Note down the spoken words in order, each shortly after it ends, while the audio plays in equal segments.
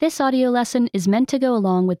This audio lesson is meant to go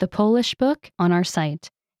along with the Polish book on our site.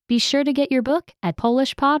 Be sure to get your book at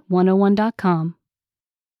polishpod101.com.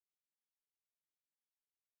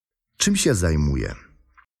 Czym się zajmuję?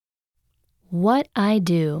 What I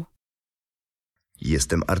do.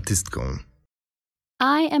 Jestem artystką.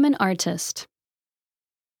 I am an artist.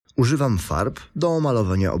 Używam farb do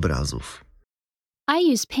malowania obrazów.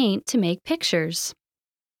 I use paint to make pictures.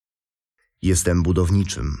 Jestem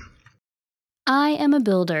budowniczym. I am a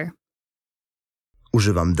builder.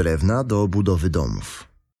 Używam drewna do budowy domów.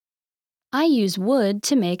 I use wood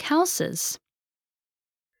to make houses.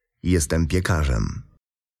 Jestem piekarzem.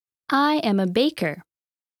 I am a baker.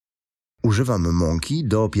 Używam mąki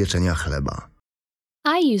do pieczenia chleba.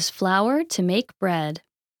 I use flour to make bread.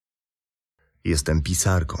 Jestem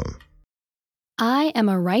pisarką. I am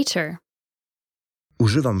a writer.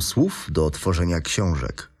 Używam słów do tworzenia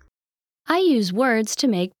książek. I use words to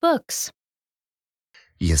make books.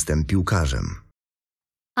 Jestem piłkarzem.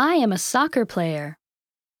 I am a soccer player.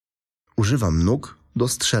 Używam nóg do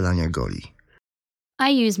strzelania goli.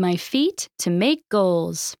 I use my feet to make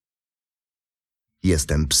goals.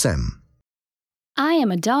 Jestem psem. I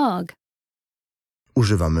am a dog.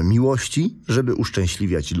 Używam miłości, żeby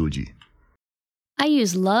uszczęśliwiać ludzi. I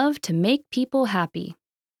use love to make people happy.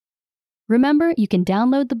 Remember, you can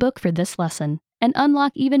download the book for this lesson and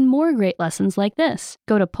unlock even more great lessons like this.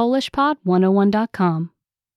 Go to polishpod101.com.